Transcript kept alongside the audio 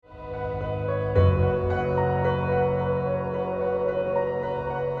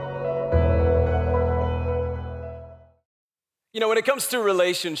When it comes to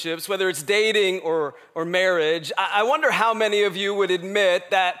relationships, whether it's dating or marriage, I wonder how many of you would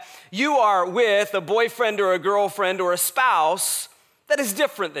admit that you are with a boyfriend or a girlfriend or a spouse that is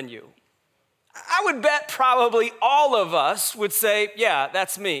different than you. I would bet probably all of us would say, yeah,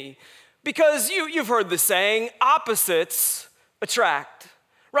 that's me. Because you've heard the saying, opposites attract,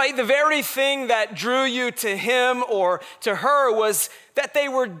 right? The very thing that drew you to him or to her was that they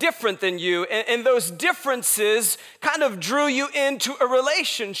were different than you, and those differences kind of drew you into a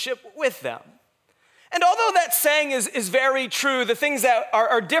relationship with them. And although that saying is very true, the things that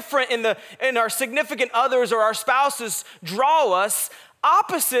are different in our significant others or our spouses draw us,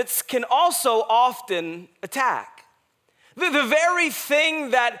 opposites can also often attack. The very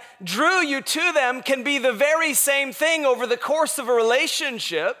thing that drew you to them can be the very same thing over the course of a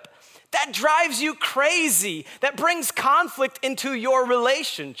relationship that drives you crazy, that brings conflict into your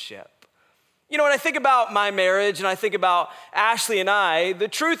relationship. When I think about my marriage and I think about Ashley and I, the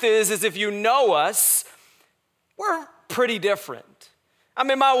truth is if you know us, we're pretty different.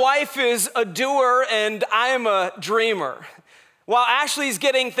 My wife is a doer and I am a dreamer. While Ashley's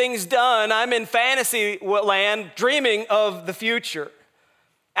getting things done, I'm in fantasy land dreaming of the future.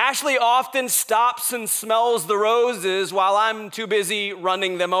 Ashley often stops and smells the roses while I'm too busy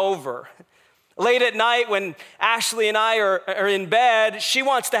running them over. Late at night when Ashley and I are in bed, she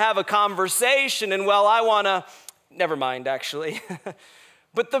wants to have a conversation and I want to, never mind actually.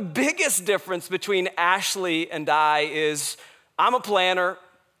 But the biggest difference between Ashley and I is I'm a planner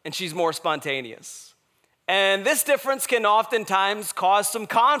and she's more spontaneous. And this difference can oftentimes cause some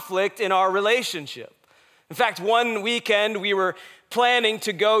conflict in our relationship. In fact, one weekend we were planning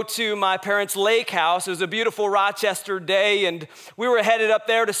to go to my parents' lake house. It was a beautiful Rochester day, and we were headed up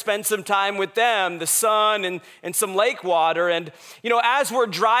there to spend some time with them, the sun and some lake water. And, as we're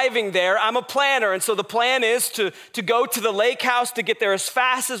driving there, I'm a planner, and so the plan is to go to the lake house, to get there as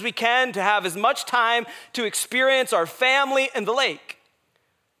fast as we can, to have as much time to experience our family and the lake.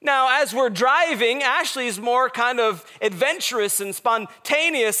 Now, as we're driving, Ashley's more kind of adventurous and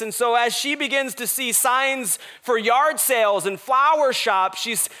spontaneous, and so as she begins to see signs for yard sales and flower shops,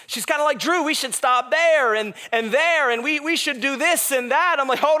 she's kind of like, Drew, we should stop there and there, and we should do this and that. I'm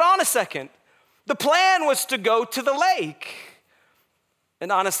like, hold on a second. The plan was to go to the lake.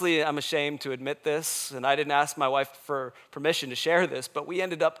 And honestly, I'm ashamed to admit this, and I didn't ask my wife for permission to share this, but we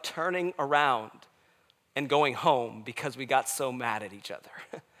ended up turning around and going home because we got so mad at each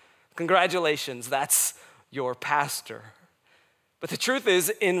other. Congratulations, that's your pastor. But the truth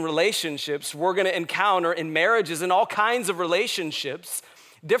is, in relationships, we're going to encounter in marriages and all kinds of relationships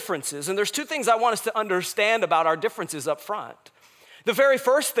differences. And there's two things I want us to understand about our differences up front. The very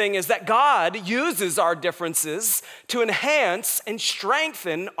first thing is that God uses our differences to enhance and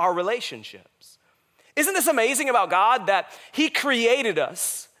strengthen our relationships. Isn't this amazing about God that He created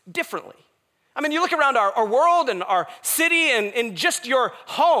us differently? You look around our world and our city and in just your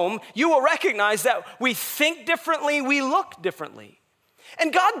home, you will recognize that we think differently, we look differently.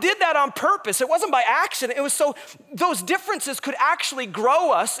 And God did that on purpose. It wasn't by accident. It was so those differences could actually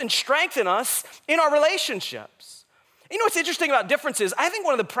grow us and strengthen us in our relationships. What's interesting about differences? I think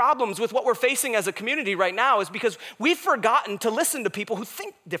one of the problems with what we're facing as a community right now is because we've forgotten to listen to people who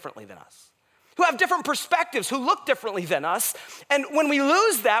think differently than us, who have different perspectives, who look differently than us. And when we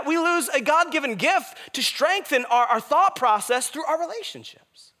lose that, we lose a God-given gift to strengthen our thought process through our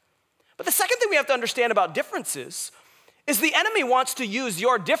relationships. But the second thing we have to understand about differences is the enemy wants to use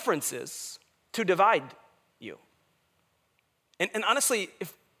your differences to divide you. And honestly,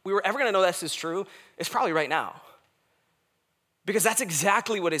 if we were ever gonna know this is true, it's probably right now. Because that's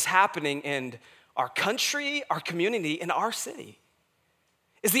exactly what is happening in our country, our community, and our city.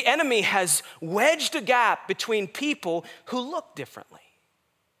 Is the enemy has wedged a gap between people who look differently.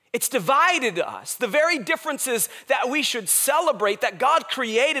 It's divided us. The very differences that we should celebrate, that God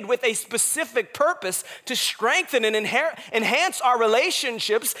created with a specific purpose to strengthen and enhance our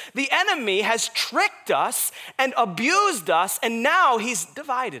relationships, the enemy has tricked us and abused us, and now he's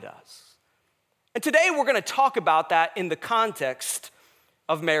divided us. And today we're going to talk about that in the context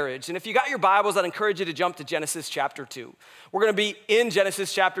of marriage. And if you got your Bibles, I'd encourage you to jump to Genesis chapter 2. We're going to be in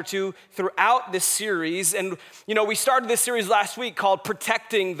Genesis chapter 2 throughout this series. And, we started this series last week called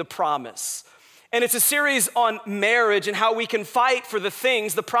Protecting the Promise. And it's a series on marriage and how we can fight for the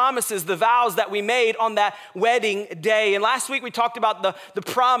things, the promises, the vows that we made on that wedding day. And last week we talked about the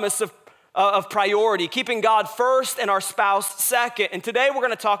promise of priority, keeping God first and our spouse second. And today we're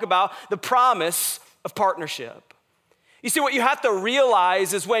going to talk about the promise of partnership. You see, what you have to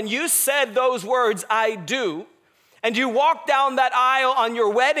realize is when you said those words, I do, and you walked down that aisle on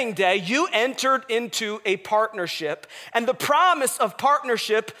your wedding day, you entered into a partnership. And the promise of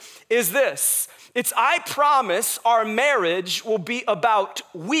partnership is this. It's, I promise our marriage will be about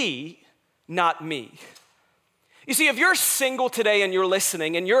we, not me. You see, if you're single today and you're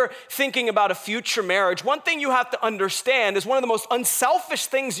listening and you're thinking about a future marriage, one thing you have to understand is one of the most unselfish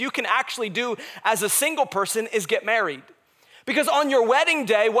things you can actually do as a single person is get married. Because on your wedding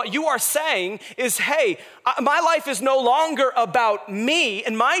day, what you are saying is, hey, my life is no longer about me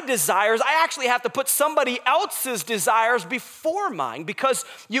and my desires. I actually have to put somebody else's desires before mine because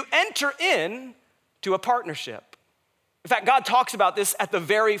you enter in to a partnership. In fact, God talks about this at the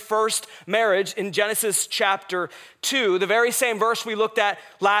very first marriage in Genesis chapter 2. The very same verse we looked at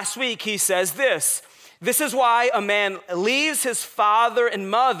last week, he says this. This is why a man leaves his father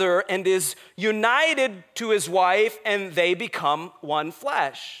and mother and is united to his wife, and they become one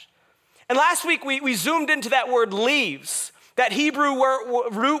flesh. And last week we zoomed into that word leaves. That Hebrew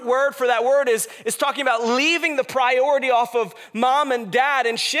root word for that word is talking about leaving the priority off of mom and dad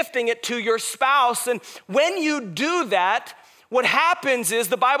and shifting it to your spouse. And when you do that, what happens is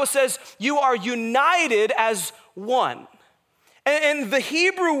the Bible says you are united as one. And the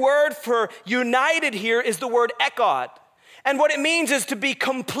Hebrew word for united here is the word echad. And what it means is to be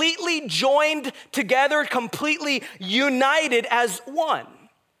completely joined together, completely united as one.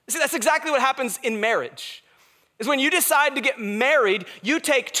 See, that's exactly what happens in marriage. Is when you decide to get married, you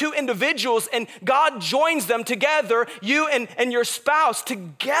take two individuals and God joins them together, you and your spouse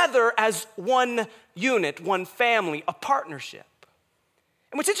together as one unit, one family, a partnership.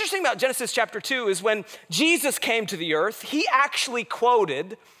 And what's interesting about Genesis chapter 2 is when Jesus came to the earth, he actually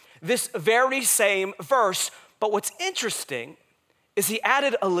quoted this very same verse. But what's interesting is he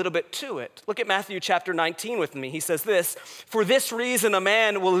added a little bit to it. Look at Matthew chapter 19 with me. He says this, for this reason a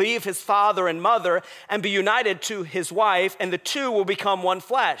man will leave his father and mother and be united to his wife, and the two will become one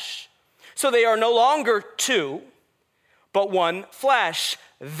flesh. So they are no longer two, but one flesh.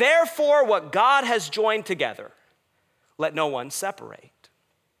 Therefore, what God has joined together, let no one separate.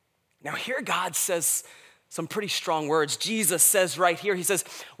 Now here God says some pretty strong words. Jesus says right here, he says,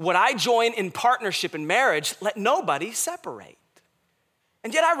 what I join in partnership in marriage, let nobody separate.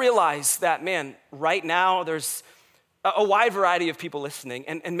 And yet I realize that, man, right now there's a wide variety of people listening,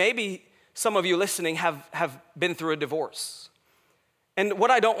 and maybe some of you listening have been through a divorce. And what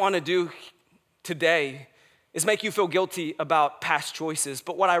I don't want to do today is make you feel guilty about past choices,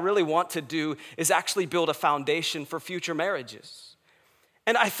 but what I really want to do is actually build a foundation for future marriages.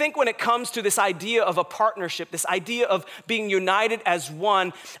 And I think when it comes to this idea of a partnership, this idea of being united as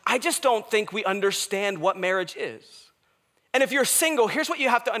one, I just don't think we understand what marriage is. And if you're single, here's what you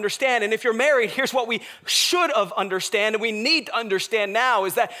have to understand. And if you're married, here's what we should have understand and we need to understand now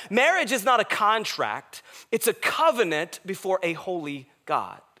is that marriage is not a contract. It's a covenant before a holy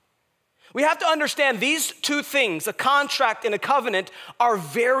God. We have to understand these two things, a contract and a covenant, are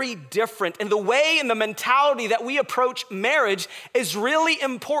very different. And the way and the mentality that we approach marriage is really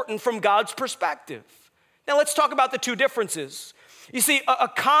important from God's perspective. Now let's talk about the two differences. You see, a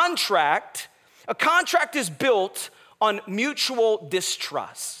contract is built on mutual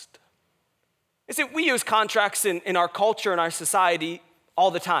distrust. You see, we use contracts in our culture and our society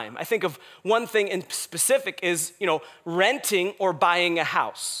all the time. I think of one thing in specific is, renting or buying a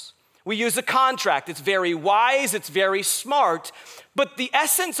house. We use a contract. It's very wise, it's very smart, but the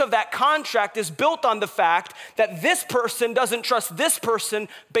essence of that contract is built on the fact that this person doesn't trust this person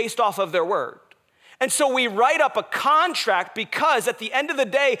based off of their word. And so we write up a contract because at the end of the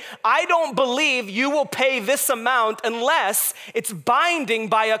day, I don't believe you will pay this amount unless it's binding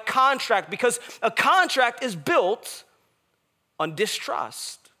by a contract, because a contract is built on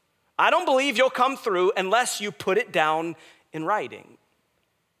distrust. I don't believe you'll come through unless you put it down in writing.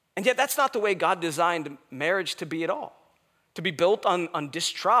 And yet that's not the way God designed marriage to be at all. To be built on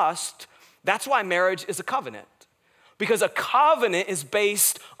distrust, that's why marriage is a covenant. Because a covenant is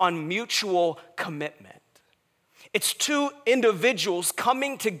based on mutual commitment. It's two individuals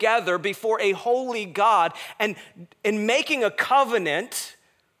coming together before a holy God and making a covenant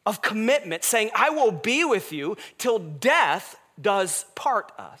of commitment, saying, I will be with you till death does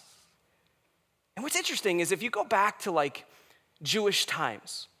part us. And what's interesting is if you go back to Jewish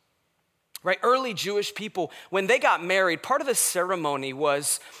times, right? Early Jewish people, when they got married, part of the ceremony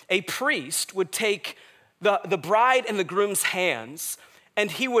was a priest would take the bride and the groom's hands, and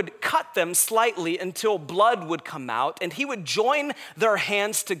he would cut them slightly until blood would come out, and he would join their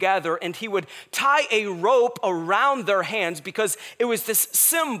hands together, and he would tie a rope around their hands because it was this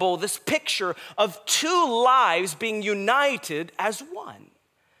symbol, this picture of two lives being united as one.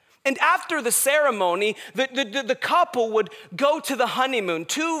 And after the ceremony, the couple would go to the honeymoon.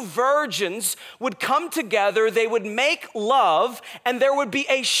 Two virgins would come together, they would make love, and there would be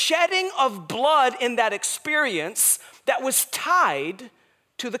a shedding of blood in that experience that was tied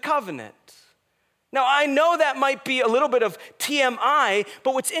to the covenant. Now, I know that might be a little bit of TMI,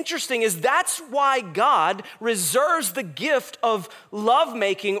 but what's interesting is that's why God reserves the gift of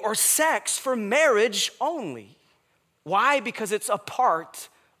lovemaking or sex for marriage only. Why? Because it's a part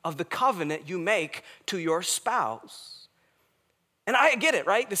of the covenant you make to your spouse. And I get it,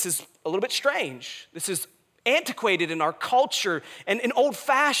 right? This is a little bit strange. This is antiquated in our culture and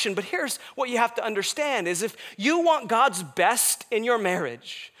old-fashioned, but here's what you have to understand is if you want God's best in your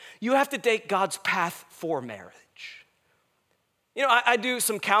marriage, you have to take God's path for marriage. You know, I do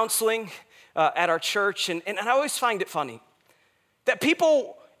some counseling at our church, and I always find it funny that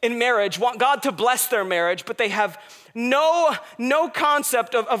people in marriage want God to bless their marriage, but they have no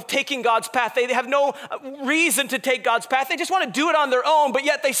concept of taking God's path. They have no reason to take God's path. They just want to do it on their own, but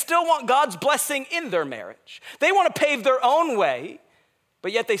yet they still want God's blessing in their marriage. They want to pave their own way,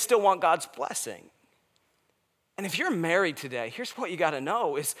 but yet they still want God's blessing. And if you're married today, here's what you got to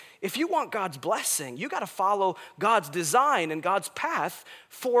know is if you want God's blessing, you got to follow God's design and God's path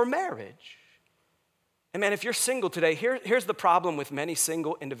for marriage. And man, if you're single today, here's the problem with many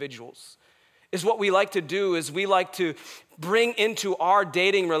single individuals, is what we like to do is we like to bring into our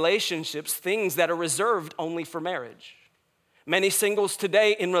dating relationships things that are reserved only for marriage. Many singles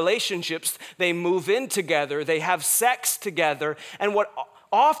today in relationships, they move in together, they have sex together, and what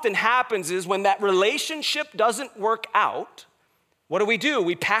often happens is when that relationship doesn't work out, what do?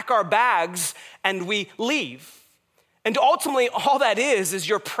 We pack our bags and we leave. And ultimately, all that is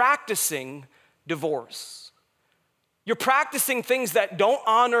you're practicing divorce. You're practicing things that don't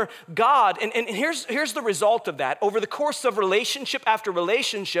honor God. And here's the result of that. Over the course of relationship after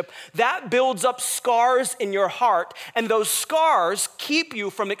relationship, that builds up scars in your heart. And those scars keep you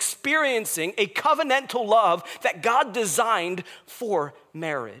from experiencing a covenantal love that God designed for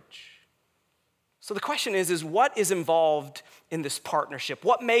marriage. So the question is what is involved in this partnership?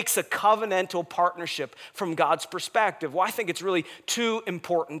 What makes a covenantal partnership from God's perspective? Well, I think it's really two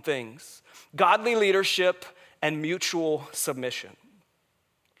important things: godly leadership and mutual submission.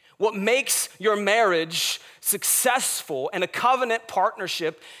 What makes your marriage successful and a covenant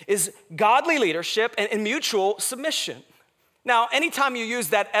partnership is godly leadership and mutual submission. Now, anytime you use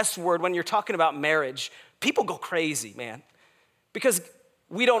that S word when you're talking about marriage, people go crazy, man, because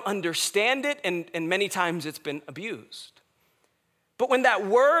we don't understand it and many times it's been abused. But when that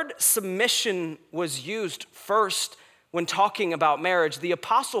word submission was used first when talking about marriage, the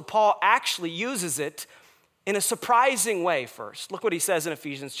Apostle Paul actually uses it in a surprising way first. Look what he says in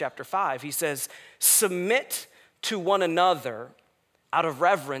Ephesians chapter 5. He says, submit to one another out of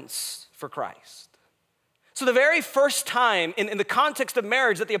reverence for Christ. So the very first time in the context of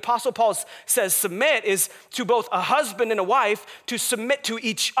marriage that the Apostle Paul says submit is to both a husband and a wife to submit to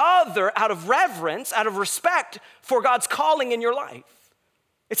each other out of reverence, out of respect for God's calling in your life.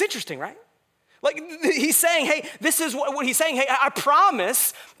 It's interesting, right? Like he's saying, hey, this is what he's saying. Hey, I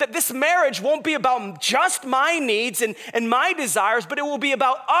promise that this marriage won't be about just my needs and my desires, but it will be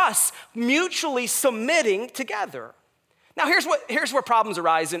about us mutually submitting together. Now, here's where problems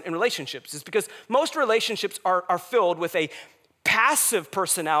arise in relationships, is because most relationships are filled with a passive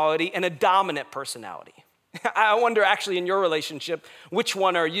personality and a dominant personality. I wonder actually in your relationship, which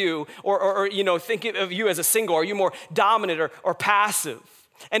one are you? Or think of you as a single. Are you more dominant or passive?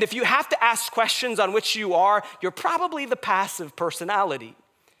 And if you have to ask questions on which you are, you're probably the passive personality.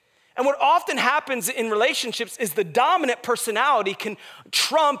 And what often happens in relationships is the dominant personality can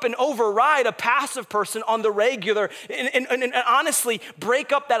trump and override a passive person on the regular and honestly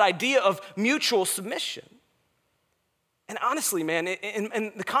break up that idea of mutual submission. And honestly, man,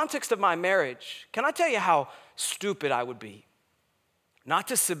 in the context of my marriage, can I tell you how stupid I would be not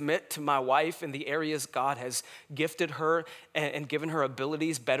to submit to my wife in the areas God has gifted her and given her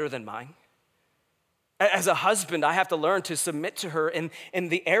abilities better than mine? As a husband, I have to learn to submit to her in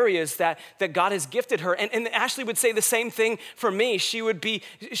the areas that God has gifted her. And Ashley would say the same thing for me. She would be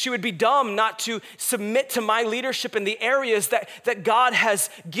dumb not to submit to my leadership in the areas that God has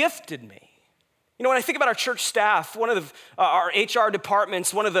gifted me. You know, when I think about our church staff, one of our HR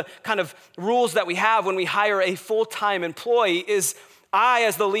departments, one of the kind of rules that we have when we hire a full-time employee is I,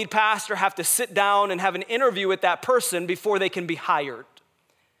 as the lead pastor, have to sit down and have an interview with that person before they can be hired.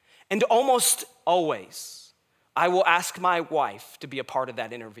 And almost always, I will ask my wife to be a part of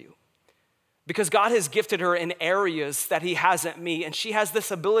that interview because God has gifted her in areas that he hasn't me, and she has this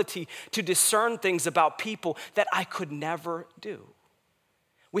ability to discern things about people that I could never do.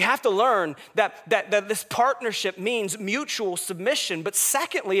 We have to learn that this partnership means mutual submission, but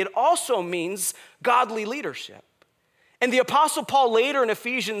secondly, it also means godly leadership. And the Apostle Paul later in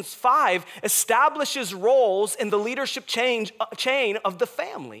Ephesians 5 establishes roles in the leadership chain of the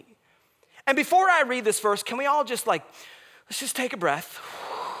family. And before I read this verse, can we all just let's just take a breath.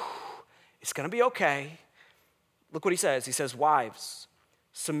 It's gonna be okay. Look what he says. He says, wives,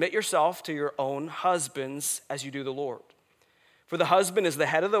 submit yourself to your own husbands as you do the Lord. For the husband is the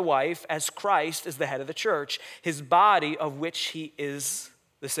head of the wife, as Christ is the head of the church, his body of which he is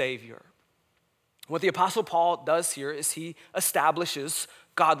the Savior. What the Apostle Paul does here is he establishes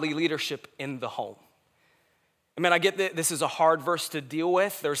godly leadership in the home. I mean, I get that this is a hard verse to deal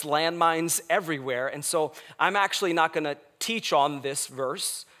with. There's landmines everywhere. And so I'm actually not going to teach on this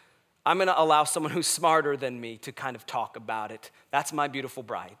verse. I'm going to allow someone who's smarter than me to kind of talk about it. That's my beautiful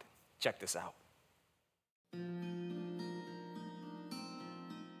bride. Check this out.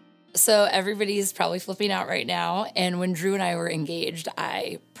 So everybody's probably flipping out right now. And when Drew and I were engaged,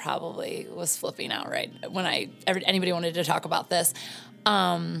 I probably was flipping out right when anybody wanted to talk about this.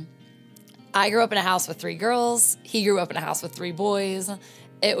 I grew up in a house with 3 girls. He grew up in a house with 3 boys.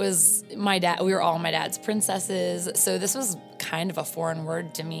 It was my dad. We were all my dad's princesses. So this was kind of a foreign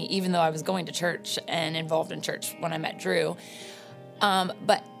word to me, even though I was going to church and involved in church when I met Drew.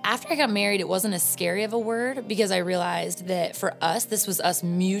 But after I got married, it wasn't as scary of a word because I realized that for us, this was us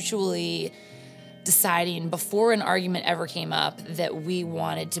mutually deciding before an argument ever came up that we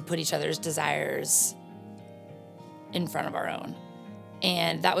wanted to put each other's desires in front of our own.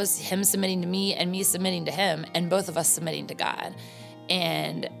 And that was him submitting to me and me submitting to him and both of us submitting to God.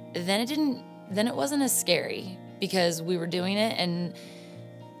 And then it wasn't as scary because we were doing it and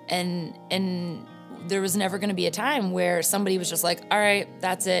there was never going to be a time where somebody was just like, all right,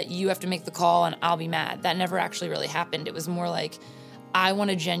 that's it. You have to make the call and I'll be mad. That never actually really happened. It was more like, I want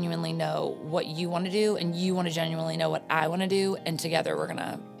to genuinely know what you want to do and you want to genuinely know what I want to do. And together we're going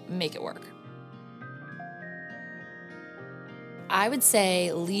to make it work. I would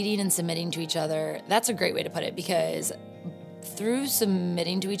say leading and submitting to each other, that's a great way to put it because through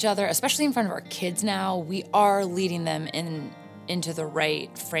submitting to each other, especially in front of our kids now, we are leading them into the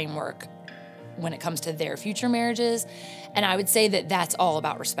right framework when it comes to their future marriages. And I would say that that's all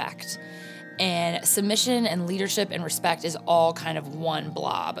about respect. And submission and leadership and respect is all kind of one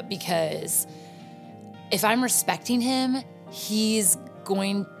blob because if I'm respecting him, he's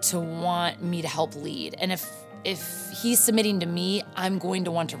going to want me to help lead. And if he's submitting to me, I'm going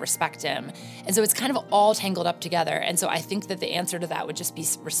to want to respect him. And so it's kind of all tangled up together. And so I think that the answer to that would just be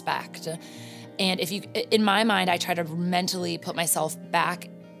respect. And in my mind, I try to mentally put myself back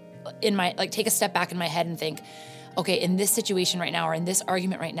take a step back in my head and think, okay, in this situation right now, or in this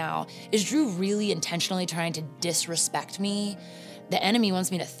argument right now, is Drew really intentionally trying to disrespect me? The enemy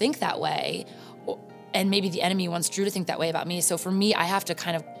wants me to think that way, and maybe the enemy wants Drew to think that way about me. So for me, I have to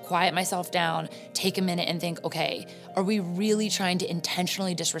kind of quiet myself down, take a minute and think, okay, are we really trying to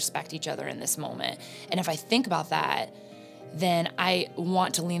intentionally disrespect each other in this moment? And if I think about that, then I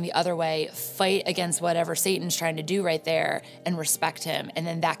want to lean the other way, fight against whatever Satan's trying to do right there, and respect him. And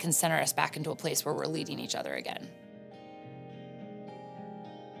then that can center us back into a place where we're leading each other again.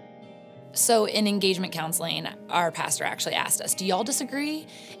 So in engagement counseling, our pastor actually asked us, do y'all disagree?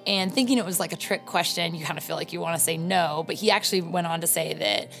 And thinking it was like a trick question, you kind of feel like you want to say no, but he actually went on to say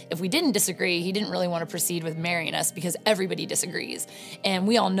that if we didn't disagree, he didn't really want to proceed with marrying us because everybody disagrees. And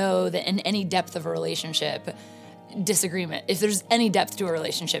we all know that in any depth of a relationship, disagreement, if there's any depth to a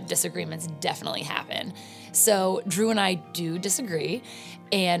relationship, disagreements definitely happen. So Drew and I do disagree.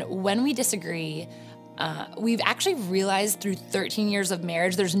 And when we disagree, we've actually realized through 13 years of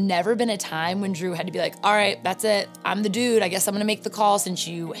marriage, there's never been a time when Drew had to be like, all right, that's it. I'm the dude. I guess I'm going to make the call. Since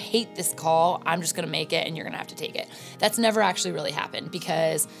you hate this call, I'm just going to make it and you're going to have to take it. That's never actually really happened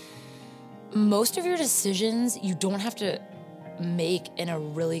because most of your decisions, you don't have to make in a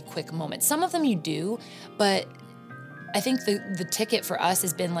really quick moment. Some of them you do, but I think the ticket for us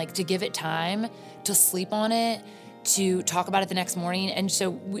has been like to give it time, to sleep on it, to talk about it the next morning. And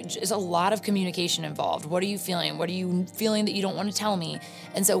so there's a lot of communication involved. What are you feeling? What are you feeling that you don't want to tell me?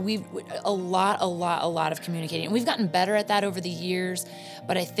 And so we've a lot of communicating. And we've gotten better at that over the years.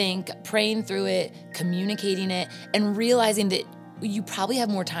 But I think praying through it, communicating it, and realizing that you probably have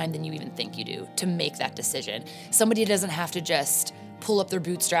more time than you even think you do to make that decision. Somebody doesn't have to just pull up their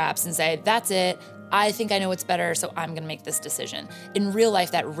bootstraps and say, that's it. I think I know what's better, so I'm going to make this decision. In real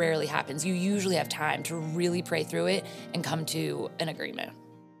life, that rarely happens. You usually have time to really pray through it and come to an agreement.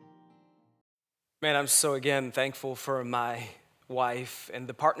 Man, I'm so, again, thankful for my wife and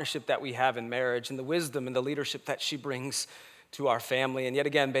the partnership that we have in marriage and the wisdom and the leadership that she brings to our family. And yet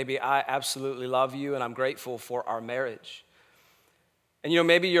again, baby, I absolutely love you and I'm grateful for our marriage. And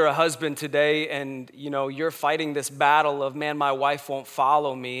maybe you're a husband today and you're fighting this battle of, man, my wife won't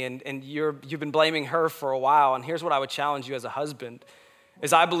follow me, and you've been blaming her for a while. And here's what I would challenge you as a husband,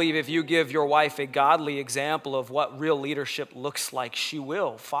 is I believe if you give your wife a godly example of what real leadership looks like, she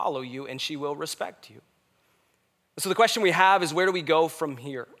will follow you and she will respect you. So the question we have is, where do we go from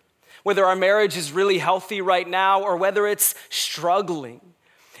here? Whether our marriage is really healthy right now or whether it's struggling.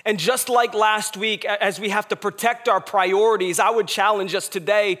 And just like last week, as we have to protect our priorities, I would challenge us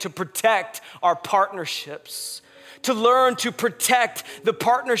today to protect our partnerships, to learn to protect the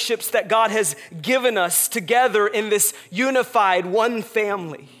partnerships that God has given us together in this unified one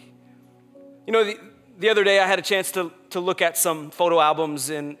family. The other day I had a chance to look at some photo albums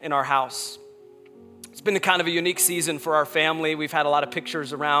in our house. It's been kind of a unique season for our family. We've had a lot of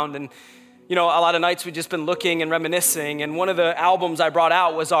pictures around, and a lot of nights we've just been looking and reminiscing, and one of the albums I brought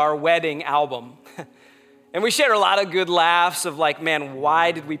out was our wedding album. And we shared a lot of good laughs of like, man,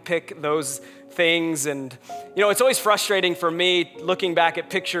 why did we pick those things? And it's always frustrating for me looking back at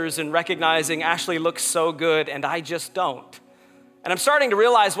pictures and recognizing Ashley looks so good and I just don't. And I'm starting to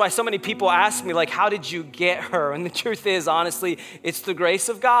realize why so many people ask me, like, how did you get her? And the truth is, honestly, it's the grace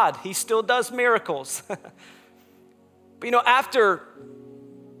of God. He still does miracles. But after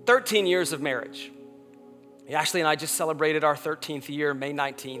 13 years of marriage, Ashley and I just celebrated our 13th year, May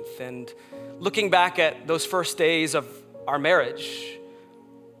 19th. And looking back at those first days of our marriage,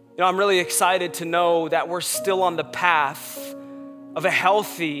 I'm really excited to know that we're still on the path of a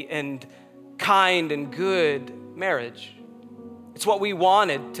healthy and kind and good marriage. It's what we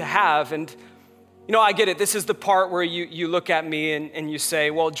wanted to have. And, I get it. This is the part where you look at me and you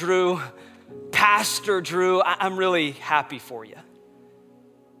say, well, Drew, Pastor Drew, I'm really happy for you.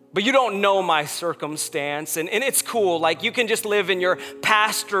 But you don't know my circumstance, and it's cool. Like, you can just live in your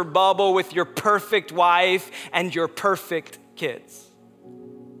pastor bubble with your perfect wife and your perfect kids.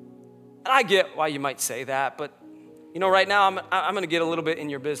 And I get why you might say that, but right now I'm going to get a little bit in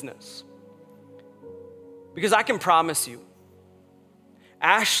your business. Because I can promise you,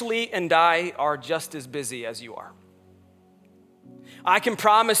 Ashley and I are just as busy as you are. I can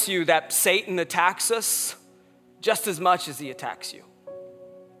promise you that Satan attacks us just as much as he attacks you.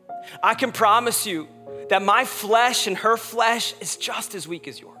 I can promise you that my flesh and her flesh is just as weak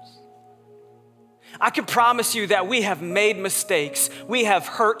as yours. I can promise you that we have made mistakes. We have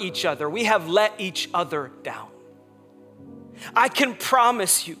hurt each other. We have let each other down. I can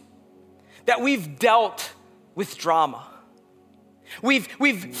promise you that we've dealt with drama. We've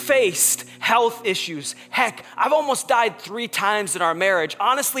faced health issues. Heck, I've almost died 3 times in our marriage.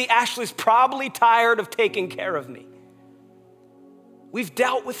 Honestly, Ashley's probably tired of taking care of me. We've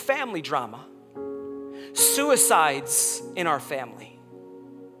dealt with family drama, suicides in our family,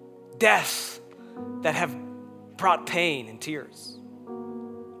 death that have brought pain and tears.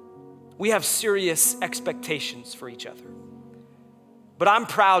 We have serious expectations for each other. But I'm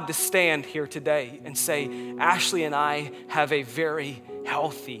proud to stand here today and say, Ashley and I have a very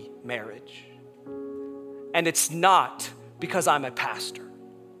healthy marriage. And it's not because I'm a pastor.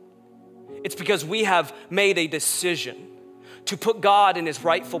 It's because we have made a decision to put God in his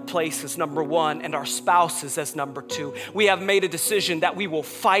rightful place as number 1 and our spouses as number 2. We have made a decision that we will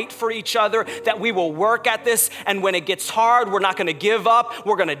fight for each other, that we will work at this, and when it gets hard, we're not gonna give up,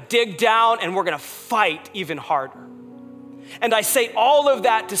 we're gonna dig down, and we're gonna fight even harder. And I say all of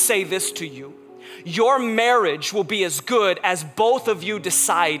that to say this to you: your marriage will be as good as both of you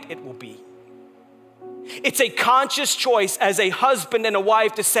decide it will be. It's a conscious choice as a husband and a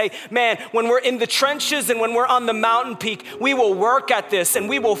wife to say, man, when we're in the trenches and when we're on the mountain peak, we will work at this and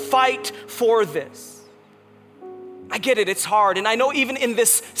we will fight for this. I get it, it's hard. And I know even in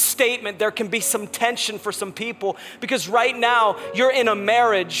this statement, there can be some tension for some people, because right now you're in a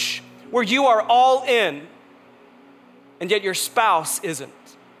marriage where you are all in and yet your spouse isn't.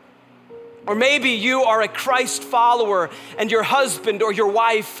 Or maybe you are a Christ follower and your husband or your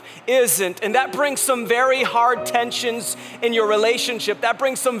wife isn't. And that brings some very hard tensions in your relationship. That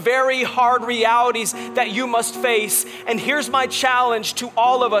brings some very hard realities that you must face. And here's my challenge to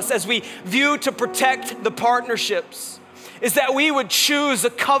all of us as we view to protect the partnerships, is that we would choose a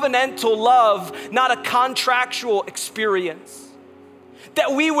covenantal love, not a contractual experience.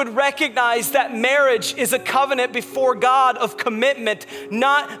 That we would recognize that marriage is a covenant before God of commitment,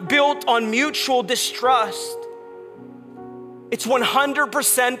 not built on mutual distrust. It's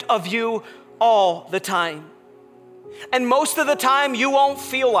 100% of you all the time. And most of the time, you won't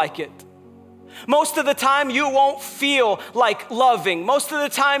feel like it. Most of the time, you won't feel like loving. Most of the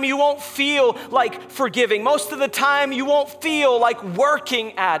time, you won't feel like forgiving. Most of the time, you won't feel like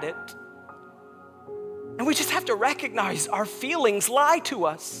working at it. And we just have to recognize our feelings lie to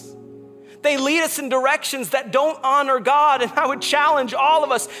us. They lead us in directions that don't honor God. And I would challenge all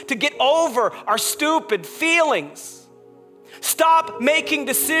of us to get over our stupid feelings. Stop making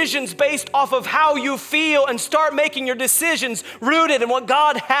decisions based off of how you feel and start making your decisions rooted in what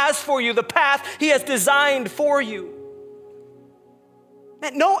God has for you, the path He has designed for you.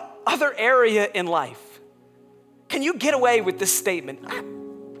 Man, no other area in life can you get away with this statement.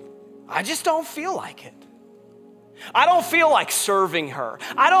 I just don't feel like it. I don't feel like serving her.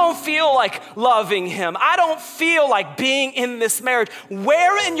 I don't feel like loving him. I don't feel like being in this marriage.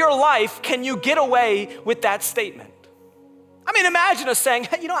 Where in your life can you get away with that statement? I mean, imagine us saying,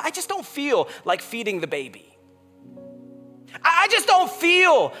 hey, I just don't feel like feeding the baby. I just don't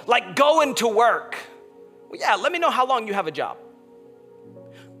feel like going to work. Well, yeah, let me know how long you have a job.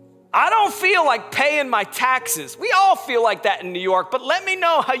 I don't feel like paying my taxes. We all feel like that in New York, but let me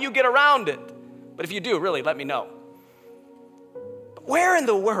know how you get around it. But if you do, really, let me know. But where in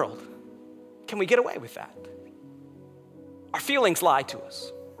the world can we get away with that? Our feelings lie to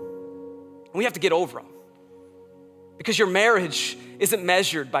us. And we have to get over them. Because your marriage isn't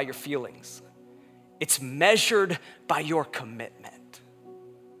measured by your feelings. It's measured by your commitment.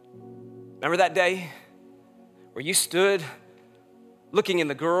 Remember that day where you stood looking in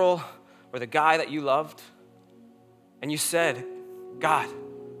the girl or the guy that you loved and you said, God,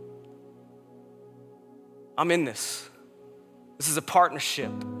 I'm in this. This is a partnership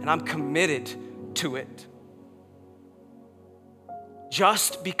and I'm committed to it.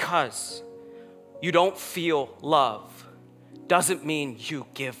 Just because you don't feel love doesn't mean you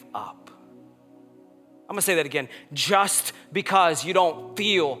give up. I'm gonna say that again. Just because you don't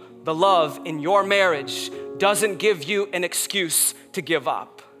feel the love in your marriage doesn't give you an excuse to give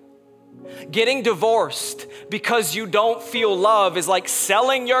up. Getting divorced because you don't feel love is like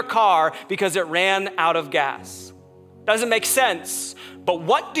selling your car because it ran out of gas. Doesn't make sense. But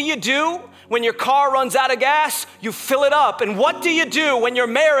what do you do when your car runs out of gas? You fill it up. And what do you do when your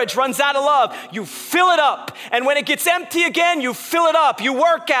marriage runs out of love? You fill it up. And when it gets empty again, you fill it up. You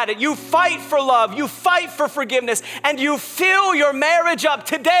work at it. You fight for love. You fight for forgiveness. And you fill your marriage up.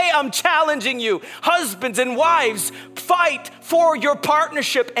 Today, I'm challenging you, husbands and wives, fight for your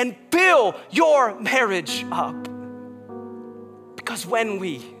partnership and build your marriage up. Because when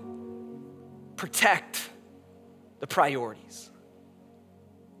we protect the priorities,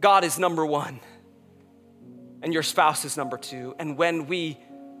 God is number one, and your spouse is number two. And when we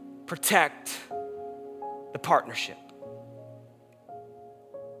protect the partnership,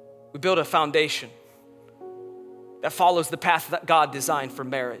 we build a foundation that follows the path that God designed for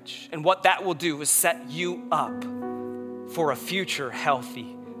marriage. And what that will do is set you up for a future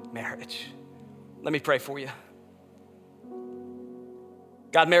healthy marriage. Let me pray for you.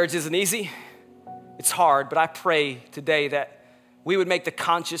 God, marriage isn't easy. It's hard, but I pray today that we would make the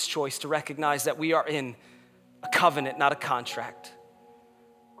conscious choice to recognize that we are in a covenant, not a contract.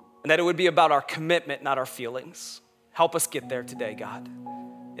 And that it would be about our commitment, not our feelings. Help us get there today, God.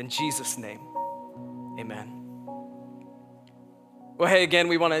 In Jesus' name, amen. Well, hey, again,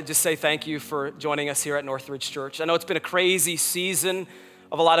 we want to just say thank you for joining us here at Northridge Church. I know it's been a crazy season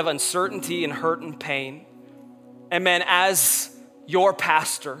of a lot of uncertainty and hurt and pain. And man, as your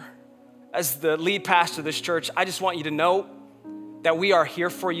pastor, as the lead pastor of this church, I just want you to know that we are here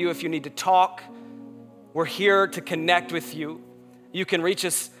for you. If you need to talk, we're here to connect with you. You can reach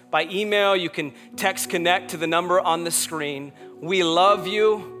us by email. You can text connect to the number on the screen. We love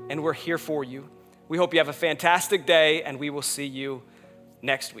you and we're here for you. We hope you have a fantastic day and we will see you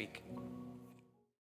next week.